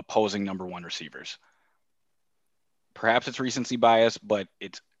opposing number 1 receivers. Perhaps it's recency bias, but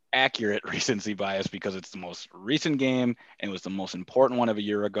it's accurate recency bias because it's the most recent game and it was the most important one of a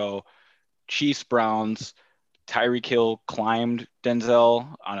year ago. Chiefs, Browns, Tyreek Hill climbed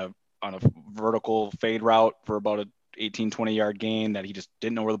Denzel on a vertical fade route for about a 18, 20-yard gain that he just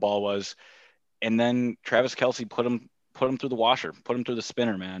didn't know where the ball was. And then Travis Kelce put him through the washer, put him through the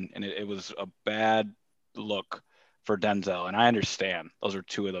spinner, man. And it was a bad look for Denzel. And I understand those are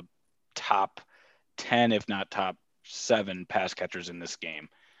 2 of the top 10, if not top 7 pass catchers in this game.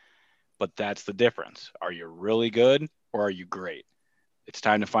 But that's the difference. Are you really good or are you great? It's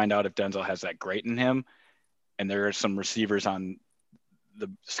time to find out if Denzel has that great in him. And there are some receivers on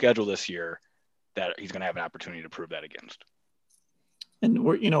the schedule this year that he's going to have an opportunity to prove that against. And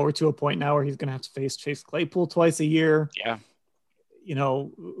we're to a point now where he's going to have to face Chase Claypool twice a year. Yeah.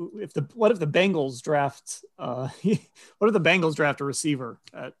 What if the Bengals draft a receiver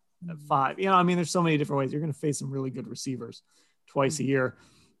at 5? There's so many different ways. You're going to face some really good receivers twice a year.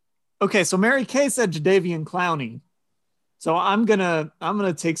 Okay. So Mary Kay said Jadeveon Clowney. So I'm going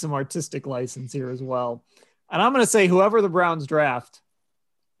to take some artistic license here as well. And I'm going to say whoever the Browns draft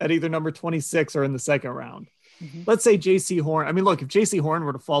at either number 26 or in the second round, let's say JC Horn. I mean, look, if JC Horn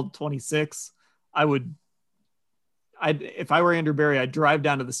were to fall to 26, if I were Andrew Berry, I'd drive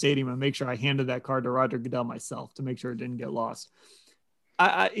down to the stadium and make sure I handed that card to Roger Goodell myself to make sure it didn't get lost.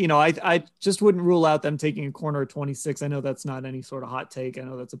 I just wouldn't rule out them taking a corner at 26. I know that's not any sort of hot take. I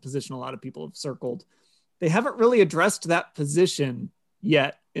know that's a position a lot of people have circled. They haven't really addressed that position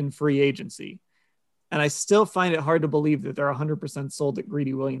yet in free agency. And I still find it hard to believe that they're 100% sold that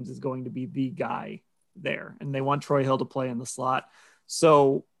Greedy Williams is going to be the guy there. And they want Troy Hill to play in the slot.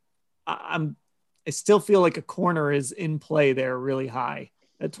 So I still feel like a corner is in play there really high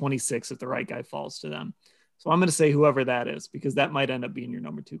at 26 if the right guy falls to them. So I'm going to say whoever that is, because that might end up being your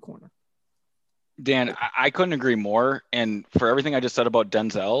number 2 corner. Dan, I couldn't agree more. And for everything I just said about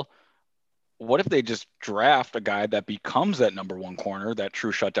Denzel, what if they just draft a guy that becomes that number 1 corner, that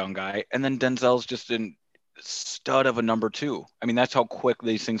true shutdown guy, and then Denzel's just a stud of a number 2? I mean, that's how quick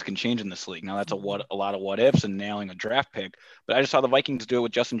these things can change in this league. Now, that's a lot of what ifs and nailing a draft pick, but I just saw the Vikings do it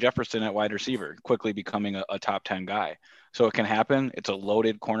with Justin Jefferson at wide receiver, quickly becoming a top 10 guy. So it can happen. It's a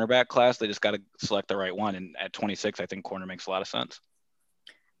loaded cornerback class. They just got to select the right one. And at 26, I think corner makes a lot of sense.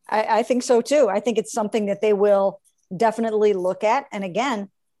 I think so too. I think it's something that they will definitely look at. And again,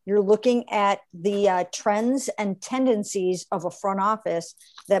 you're looking at the trends and tendencies of a front office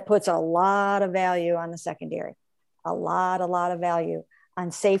that puts a lot of value on the secondary, a lot of value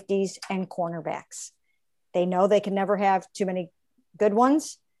on safeties and cornerbacks. They know they can never have too many good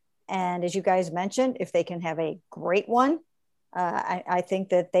ones. And as you guys mentioned, if they can have a great one, I think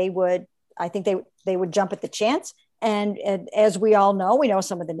that they would I think they would jump at the chance. And as we all know, we know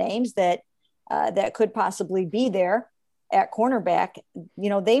some of the names that could possibly be there at cornerback.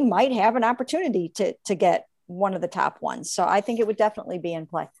 They might have an opportunity to get one of the top ones. So I think it would definitely be in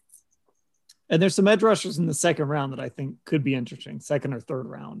play. And there's some edge rushers in the second round that I think could be interesting, second or third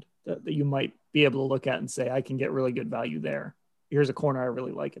round, that you might be able to look at and say, I can get really good value there. Here's a corner I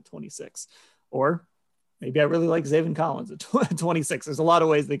really like at 26. Or maybe I really like Zaven Collins at 26. There's a lot of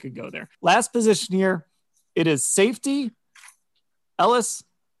ways they could go there. Last position here, it is safety. Ellis,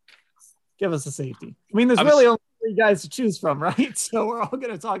 give us a safety. I mean, there's really only 3 guys to choose from, right? So we're all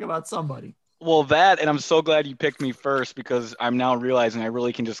going to talk about somebody. Well, and I'm so glad you picked me first, because I'm now realizing I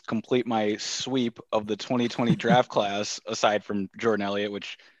really can just complete my sweep of the 2020 draft class, aside from Jordan Elliott,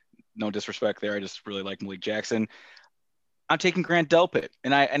 which, no disrespect there, I just really like Malik Jackson. I'm taking Grant Delpit,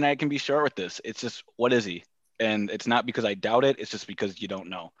 and I can be short with this. It's just, what is he? And it's not because I doubt it. It's just because you don't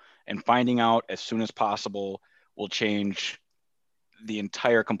know. And finding out as soon as possible will change the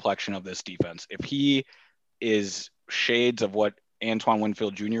entire complexion of this defense. If he is shades of what Antoine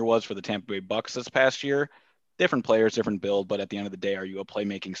Winfield Jr. was for the Tampa Bay Bucks this past year, different players, different build, but at the end of the day, are you a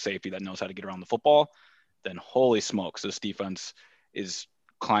playmaking safety that knows how to get around the football? Then holy smokes, this defense is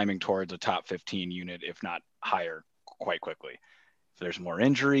climbing towards a top 15 unit, if not higher, quite quickly. If there's more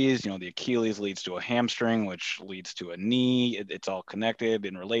injuries, the Achilles leads to a hamstring, which leads to a knee. It's all connected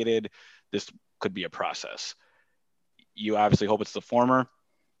and related. This could be a process. You obviously hope it's the former,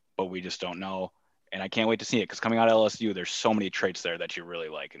 but we just don't know. And I can't wait to see it, because coming out of LSU, there's so many traits there that you really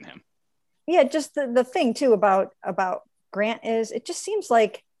like in him. Yeah, just the thing too about Grant is, it just seems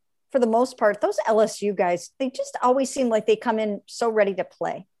like, for the most part, those LSU guys, they just always seem like they come in so ready to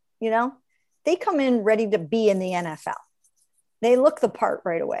play. They come in ready to be in the NFL. They look the part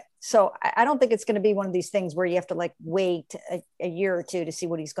right away. So I don't think it's going to be one of these things where you have to wait a year or two to see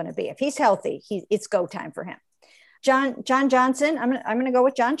what he's going to be. If he's healthy, it's go time for him. John Johnson, I'm going to go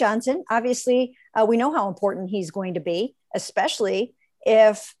with John Johnson. Obviously, we know how important he's going to be, especially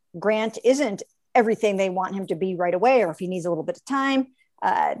if Grant isn't everything they want him to be right away, or if he needs a little bit of time.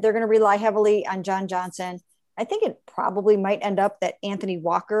 They're going to rely heavily on John Johnson. I think it probably might end up that Anthony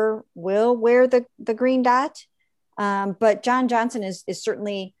Walker will wear the green dot. But John Johnson is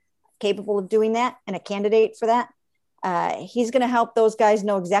certainly capable of doing that and a candidate for that. He's going to help those guys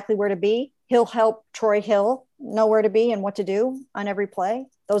know exactly where to be. He'll help Troy Hill know where to be and what to do on every play.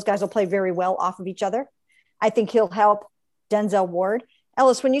 Those guys will play very well off of each other. I think he'll help Denzel Ward.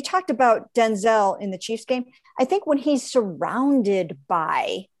 Ellis, when you talked about Denzel in the Chiefs game, I think when he's surrounded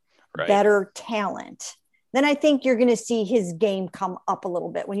by better talent, then I think you're going to see his game come up a little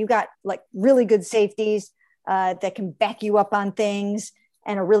bit. When you got really good safeties that can back you up on things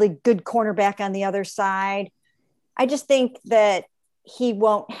and a really good cornerback on the other side, I just think that he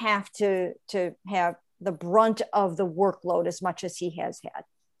won't have to have the brunt of the workload as much as he has had.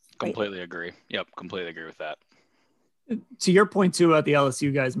 Completely agree. Yep. Completely agree with that. To your point too about the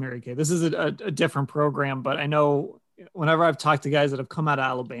LSU guys, Mary Kay, this is a different program, but I know whenever I've talked to guys that have come out of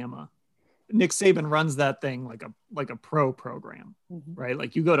Alabama, Nick Saban runs that thing like a pro program, right?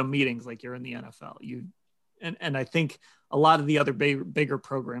 Like you go to meetings like you're in the NFL. And I think a lot of the other bigger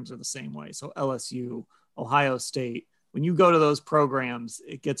programs are the same way. So LSU, Ohio State, when you go to those programs,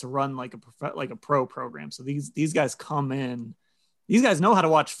 it gets run like a pro program. So these guys come in. These guys know how to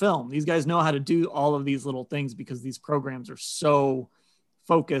watch film. These guys know how to do all of these little things because these programs are so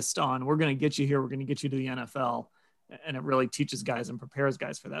focused on, we're going to get you here. We're going to get you to the NFL. And it really teaches guys and prepares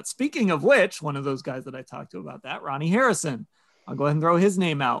guys for that. Speaking of which, one of those guys that I talked to about that, Ronnie Harrison, I'll go ahead and throw his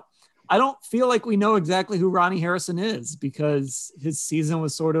name out. I don't feel like we know exactly who Ronnie Harrison is because his season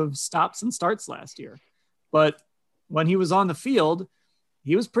was sort of stops and starts last year. But when he was on the field,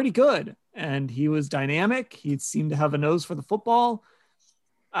 he was pretty good and he was dynamic. He seemed to have a nose for the football.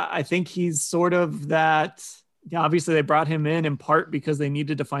 I think he's sort of that. Obviously, they brought him in part because they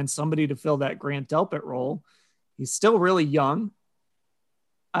needed to find somebody to fill that Grant Delpit role. He's still really young.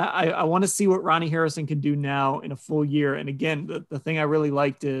 I want to see what Ronnie Harrison can do now in a full year. And again, the thing I really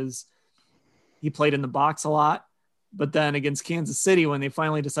liked is he played in the box a lot. But then against Kansas City, when they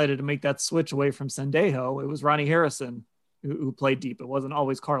finally decided to make that switch away from Sendejo, it was Ronnie Harrison who played deep. It wasn't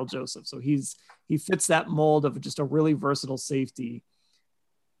always Carl Joseph. So he fits that mold of just a really versatile safety.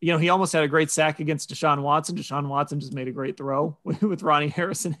 He almost had a great sack against Deshaun Watson. Deshaun Watson just made a great throw with Ronnie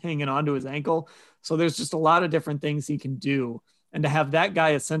Harrison hanging onto his ankle. So there's just a lot of different things he can do. And to have that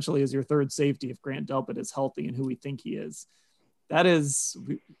guy essentially as your third safety, if Grant Delpit is healthy and who we think he is, that is,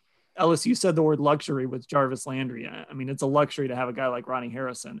 Ellis, you said the word luxury with Jarvis Landry. I mean, it's a luxury to have a guy like Ronnie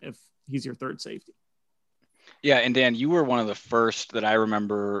Harrison if he's your third safety. Yeah, and Dan, you were one of the first that I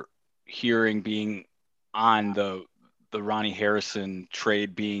remember hearing being on the Ronnie Harrison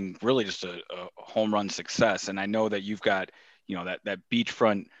trade being really just a home run success. And I know that you've got, that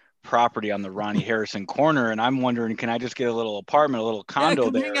beachfront property on the Ronnie Harrison corner. And I'm wondering, can I just get a little apartment, a little condo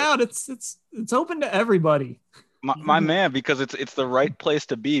there? Hang out. It's open to everybody. My man, because it's the right place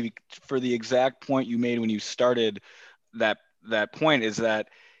to be for the exact point you made when you started that point, is that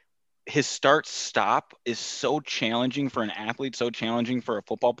his start-stop is so challenging for an athlete, so challenging for a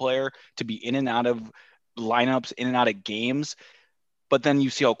football player to be in and out of lineups, in and out of games. But then you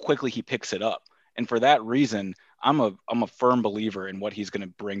see how quickly he picks it up. And for that reason, I'm a firm believer in what he's going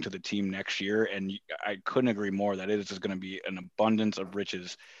to bring to the team next year. And I couldn't agree more that it is just going to be an abundance of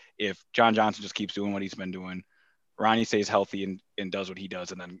riches if John Johnson just keeps doing what he's been doing, Ronnie stays healthy and does what he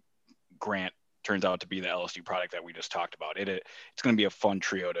does, and then Grant turns out to be the LSU product that we just talked about. It's going to be a fun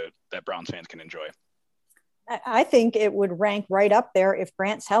trio that Browns fans can enjoy. I think it would rank right up there if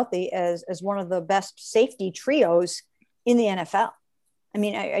Grant's healthy as one of the best safety trios in the NFL. I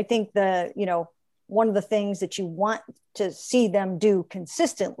mean, I think one of the things that you want to see them do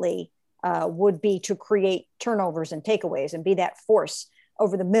consistently would be to create turnovers and takeaways and be that force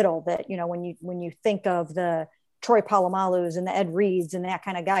over the middle that, when you think of the Troy Polamalu's and the Ed Reeds and that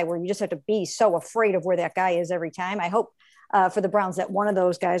kind of guy, where you just have to be so afraid of where that guy is every time. I hope for the Browns that one of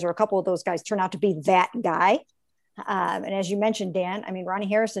those guys or a couple of those guys turn out to be that guy. And as you mentioned, Dan, I mean, Ronnie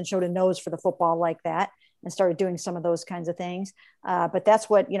Harrison showed a nose for the football like that and started doing some of those kinds of things. But that's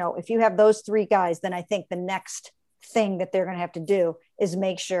what, if you have those three guys, then I think the next thing that they're going to have to do is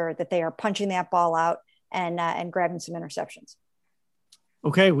make sure that they are punching that ball out and grabbing some interceptions.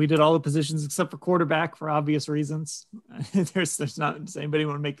 Okay, we did all the positions except for quarterback for obvious reasons. There's not. Does anybody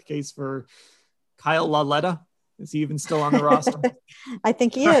want to make the case for Kyle LaLetta? Is he even still on the roster? I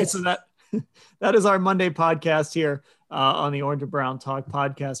think he is. Right, so that is our Monday podcast here on the Orange and Brown Talk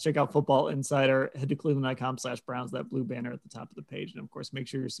podcast. Check out Football Insider. Head to cleveland.com/Browns, that blue banner at the top of the page. And of course, make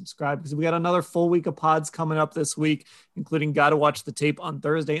sure you're subscribed because we got another full week of pods coming up this week, including Gotta Watch the Tape on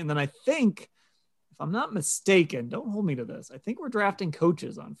Thursday. And then I think, if I'm not mistaken, don't hold me to this, I think we're drafting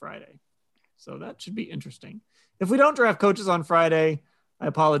coaches on Friday. So that should be interesting. If we don't draft coaches on Friday, I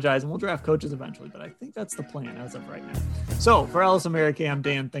apologize, and we'll draft coaches eventually, but I think that's the plan as of right now. So for Alice and Mary Kay, I'm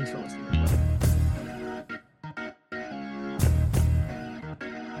Dan. Thanks for listening.